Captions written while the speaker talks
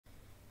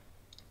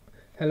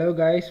Hello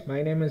guys,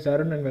 my name is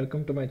Arun and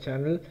welcome to my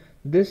channel.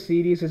 This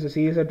series is a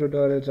series of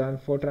tutorials on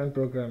Fortran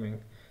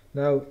programming.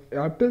 Now,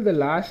 up till the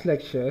last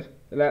lecture,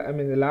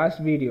 the last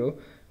video,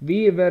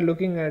 we were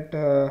looking at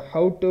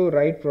how to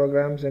write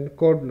programs and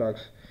code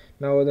blocks.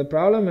 Now, the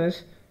problem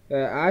is,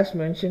 as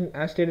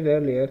stated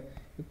earlier,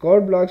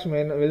 code blocks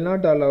will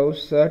not allow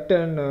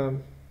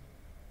certain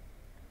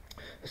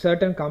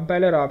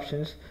compiler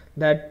options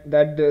that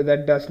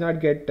does not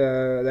get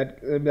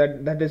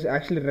that is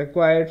actually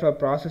required for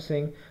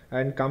processing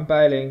and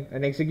compiling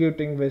and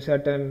executing with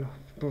certain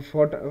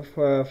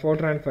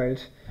Fortran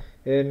files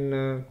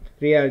in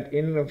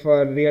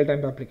for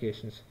real-time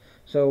applications.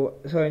 So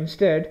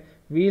instead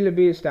we'll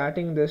be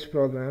starting this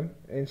program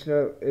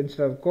instead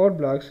of code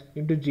blocks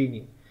into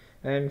Geany,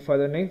 and for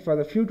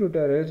the few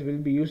tutorials we'll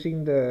be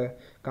using the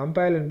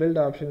compile and build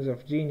options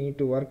of Geany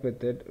to work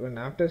with it, and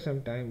after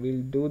some time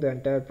we'll do the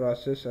entire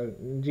process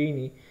in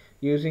Geany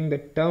using the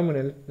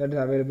terminal that is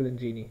available in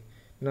Geany.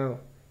 Now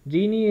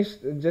Geany is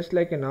just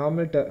like a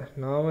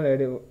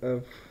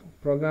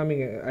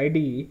programming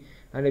IDE,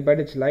 but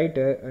it's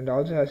lighter and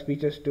also has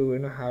features to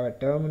have a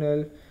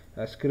terminal,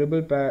 a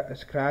scribble pad, a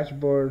scratch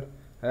board,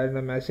 and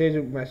a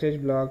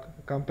message block,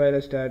 compiler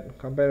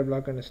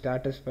block, and a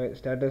status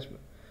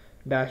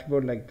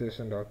dashboard like this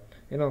and all.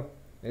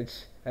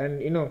 It's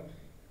and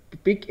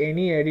pick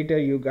any editor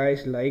you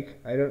guys like.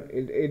 I don't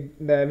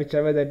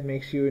whichever that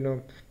makes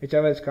you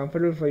whichever is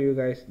comfortable for you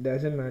guys,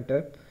 doesn't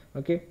matter.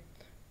 Okay.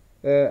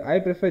 I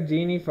prefer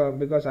Geany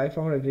because I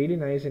found it really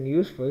nice and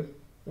useful.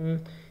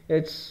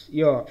 It's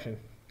your option.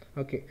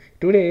 Okay,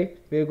 today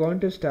we're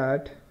going to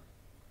start.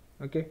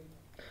 Okay,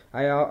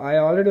 I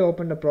already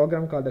opened a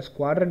program called as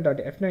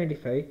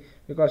quadrant.f95,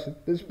 because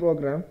this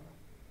program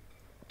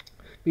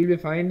we'll be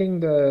finding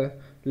the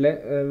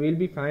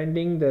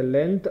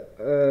length,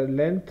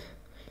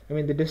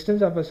 the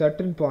distance of a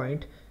certain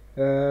point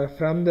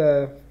from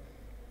the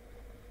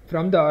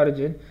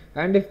origin,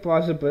 and if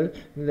possible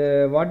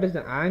what is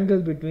the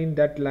angle between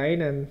that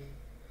line and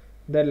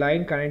the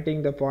line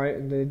connecting the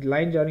point, the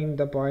line joining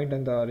the point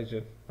and the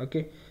origin.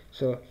 Okay,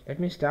 so let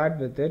me start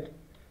with it.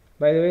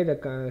 By the way,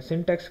 the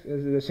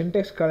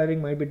syntax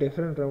coloring might be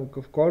different from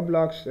code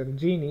blocks and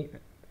Geany,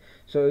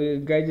 so you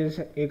guys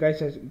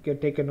can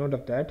take a note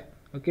of that.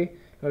 Okay,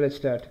 now let's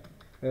start.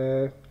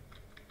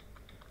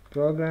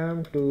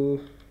 Program to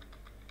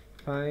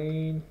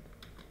find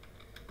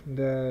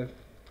the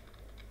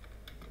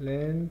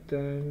length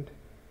and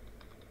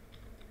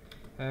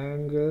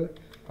angle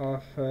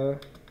of a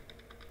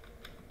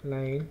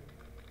line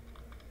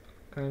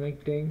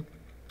connecting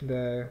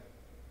the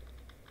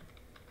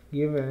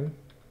given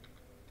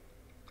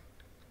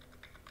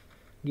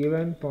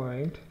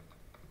point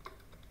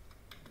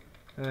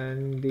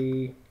and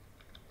the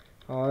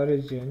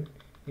origin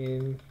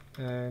in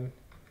an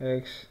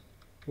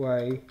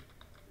XY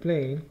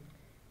plane.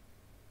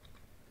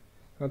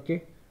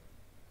 Okay,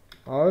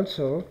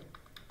 also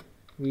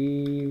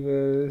we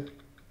will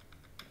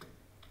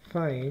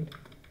find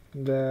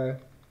the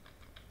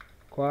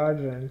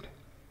quadrant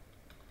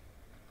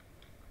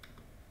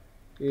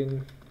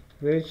in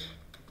which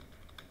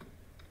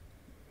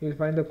we'll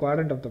find the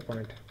quadrant of the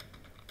point.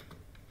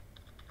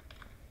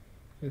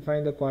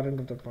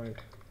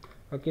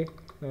 Okay,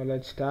 now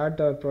let's start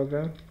our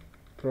program.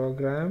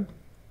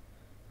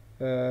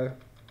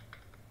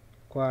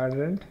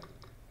 Quadrant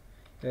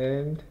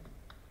and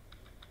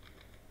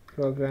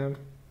program.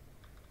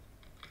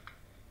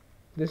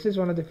 This is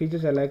one of the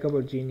features I like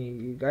about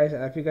Geany.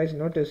 If you guys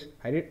notice,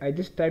 I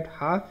just typed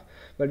half,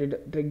 but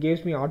it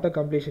gives me auto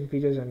completion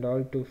features and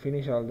all to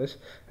finish all this.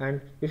 And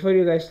before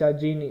you guys start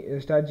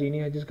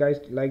Geany, I just guys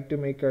like to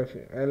make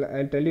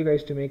I'll tell you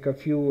guys to make a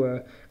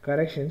few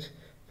corrections.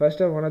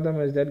 First of one of them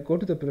is that go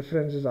to the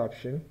preferences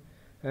option,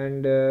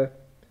 and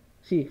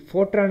see,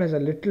 Fortran is a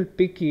little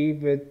picky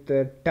with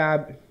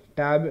tab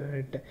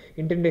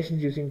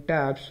indentations using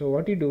tabs. So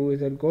what you do is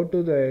that go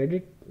to the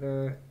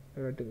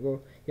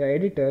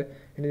editor,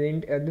 and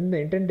then the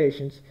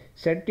indentations,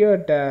 set your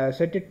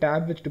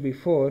tab width to be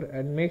 4,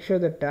 and make sure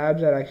the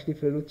tabs are actually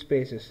filled with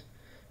spaces.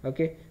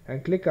 Okay,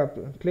 and click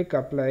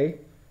apply.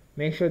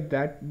 Make sure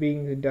that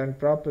being done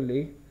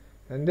properly,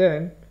 and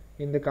then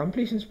in the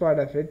completions part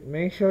of it,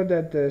 make sure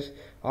that this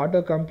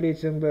autocomplete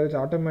symbols,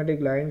 automatic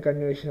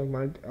conversion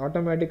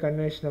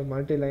of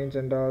multi-lines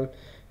and all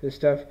this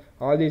stuff,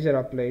 all these are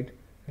applied.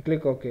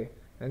 Click OK,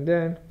 and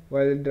then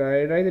while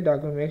write the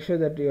document, make sure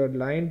that your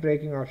line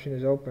breaking option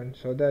is open,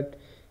 so that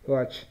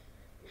watch,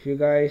 if you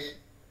guys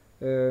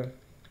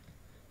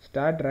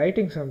start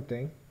writing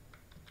something,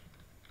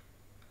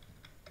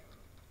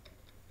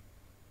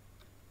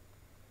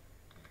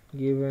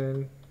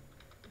 given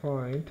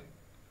point,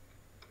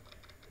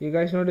 you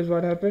guys notice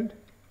what happened?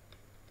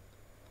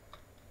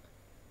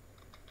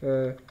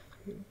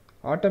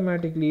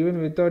 Automatically,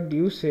 even without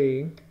you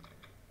saying,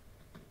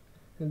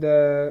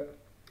 the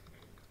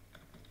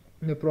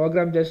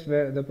program just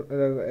the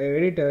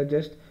editor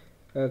just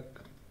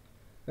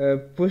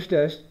pushed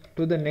us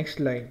to the next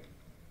line.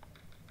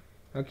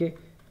 Okay,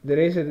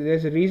 there's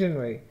a reason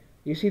why.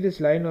 You see this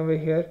line over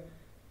here,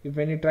 if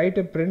when you try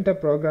to print a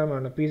program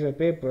on a piece of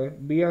paper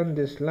beyond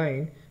this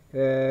line,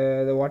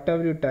 the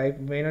whatever you type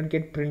may not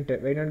get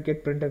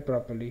printed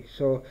properly.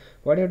 So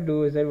what you have to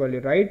do is that while you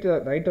write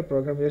a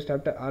program, you just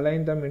have to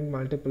align them in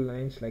multiple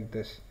lines like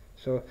this.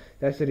 So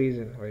that's the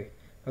reason why.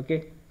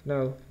 Okay,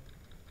 now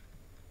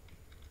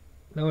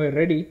we're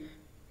ready.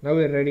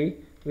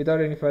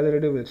 Without any further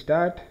ado, we'll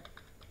start.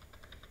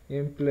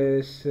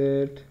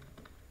 Implicit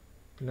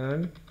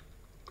none.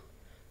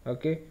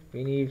 Okay,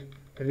 we need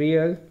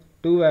real,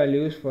 two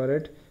values for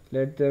it.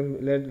 Let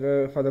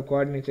for the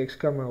coordinates x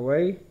comma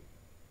y,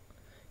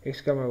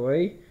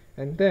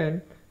 and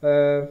then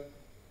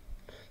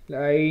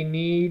I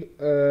need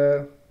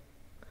the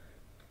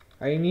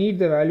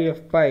value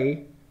of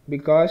pi,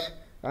 because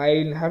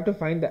I'll have to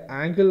find the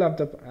angle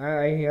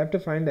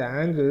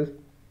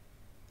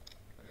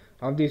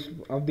of these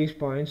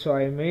points. So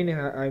I may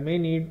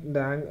need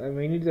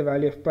the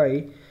value of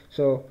pi.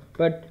 So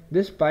but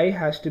this pi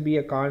has to be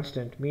a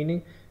constant,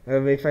 meaning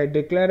if I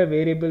declare a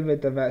variable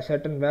with a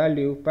certain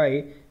value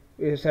pi,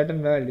 a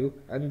certain value,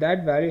 and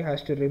that value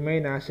has to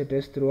remain as it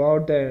is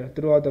throughout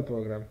the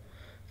program.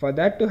 For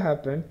that to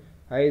happen,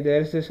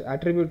 there is this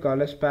attribute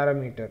called as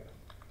parameter.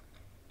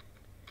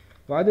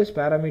 What this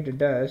parameter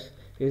does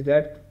is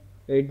that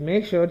it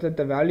makes sure that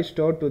the value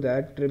stored to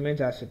that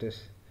remains as it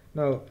is.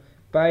 Now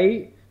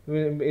pi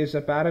is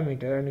a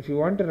parameter, and if you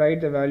want to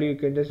write the value, you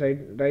can just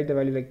write the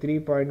value like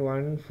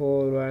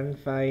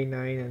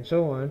 3.14159 and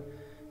so on.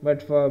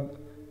 But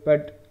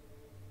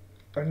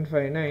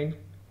 159,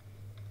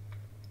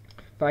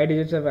 5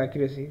 digits of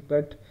accuracy.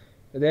 But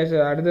there's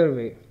another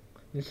way.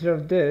 Instead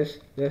of this,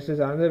 there's this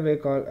another way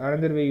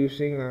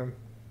using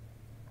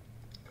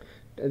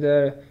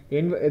the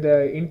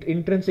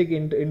intrinsic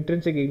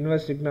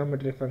inverse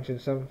trigonometric function.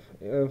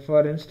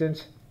 For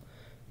instance,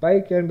 pi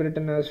can be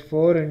written as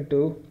 4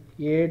 into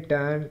a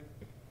tan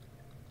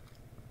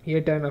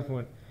of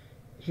 1.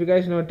 If you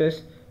guys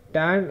notice,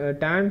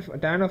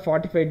 tan of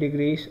 45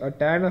 degrees or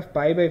tan of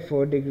pi by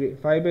 4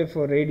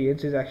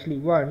 radians is actually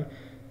 1.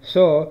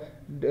 So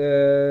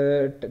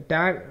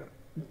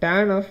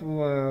tan of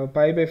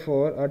pi by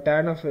 4 or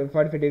tan of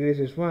 45 degrees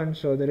is 1.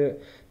 So the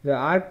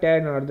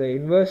arctan or the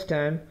inverse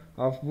tan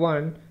of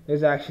 1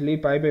 is actually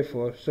pi by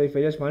 4. So if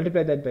I just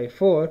multiply that by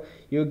 4,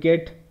 you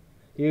get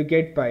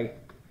pi.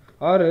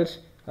 Or else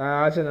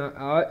as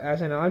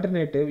an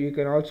alternative, you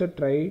can also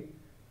try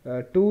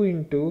 2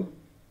 into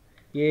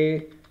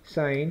a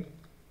sine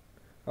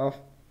of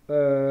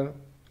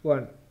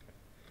 1.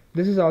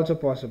 This is also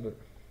possible.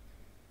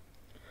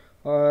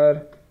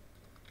 Or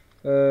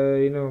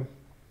 2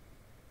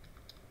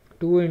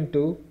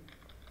 into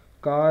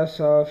cos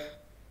of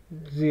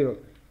 0,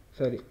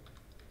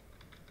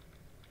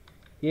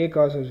 a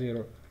cos of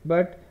 0.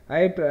 But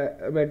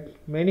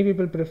many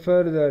people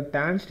prefer the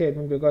tan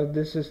statement because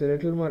this is a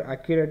little more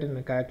accurate in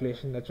the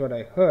calculation. That's what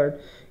I heard.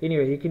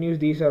 Anyway, you can use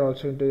these are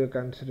also into your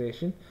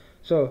consideration.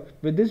 So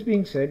with this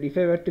being said, if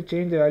I were to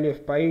change the value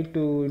of pi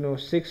to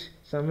 6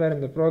 somewhere in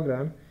the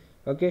program,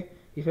 okay,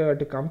 if I were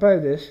to compile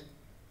this,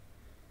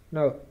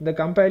 now the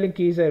compiling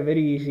keys are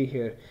very easy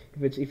here.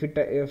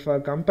 If for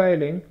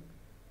compiling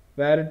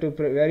where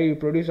you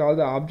produce all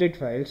the object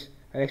files,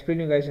 I'll explain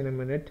you guys in a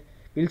minute.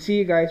 We'll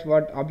see guys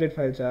what object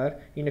files are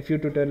in a few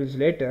tutorials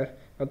later.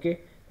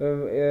 Okay,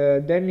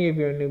 then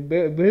when you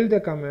build the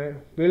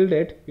command, you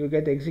get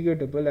the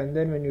executable, and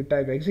then when you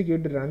type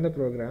execute to run the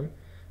program.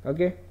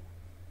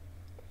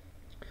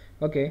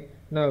 Okay,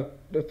 now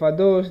for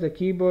those, the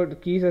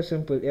keyboard keys are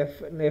simple: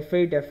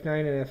 F8,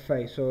 F9 and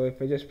F5. So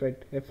if I just press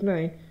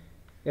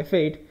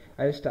F8,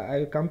 I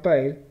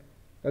compile.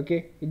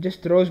 Okay, it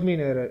just throws me an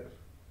error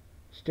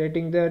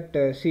stating that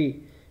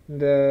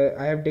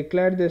I have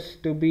declared this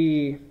to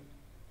be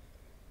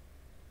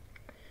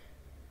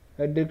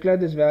I declare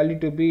this value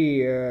to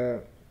be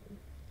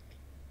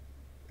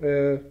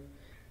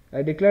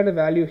I declared a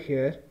value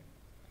here,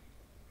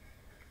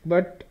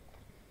 but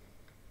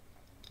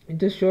it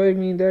just showing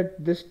me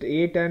that this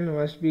a10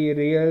 must be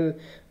real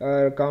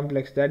or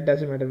complex. That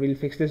doesn't matter. We'll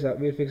fix this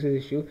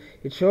issue.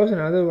 It shows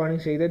another warning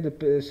saying that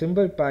the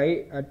symbol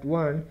pi at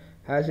 1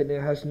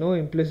 has no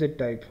implicit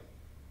type.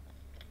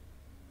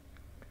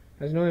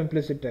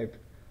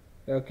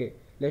 Okay,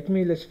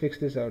 let's fix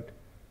this out.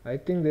 I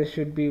think this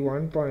should be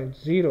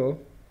 1.0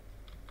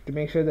 to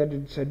make sure that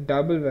it's a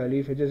double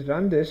value. If you just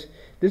run this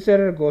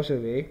error goes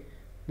away.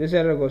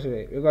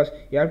 Because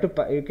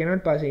you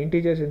cannot pass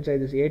integers inside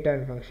this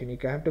a10 function. You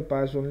have to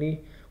pass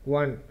only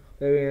one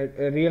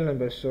a real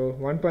number. So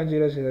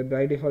 1.0 is a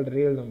by default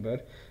real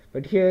number,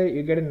 but here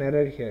you get an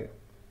error here.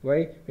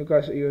 Why?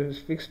 Because you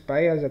fixed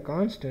pi as a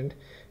constant,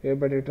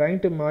 but you're trying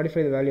to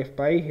modify the value of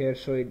pi here,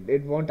 so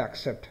it won't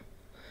accept.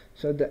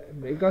 So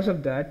because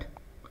of that,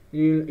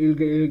 you'll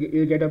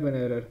get up an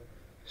error.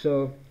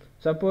 So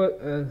suppose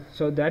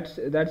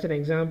that's an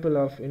example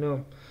of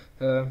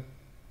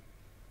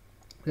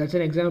that's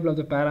an example of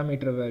the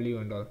parameter value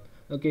and all.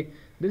 Okay,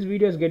 this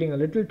video is getting a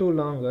little too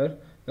longer.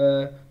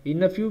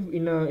 In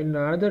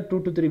another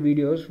 2 to 3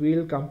 videos we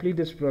will complete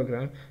this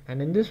program, and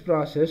in this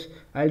process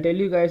I'll tell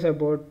you guys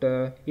about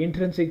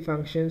intrinsic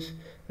functions,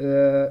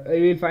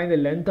 we'll find the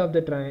length of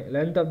the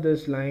length of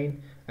this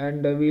line,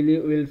 and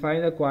we'll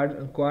find the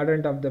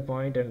quadrant of the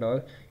point and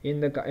all in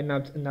the in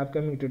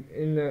upcoming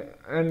in the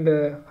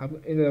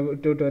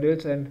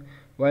tutorials. And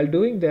while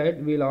doing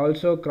that, we'll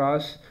also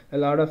cross a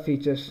lot of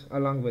features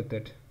along with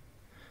it.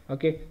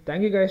 Okay,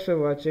 thank you guys for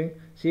watching.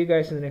 See you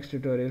guys in the next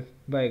tutorial.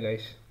 Bye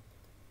guys.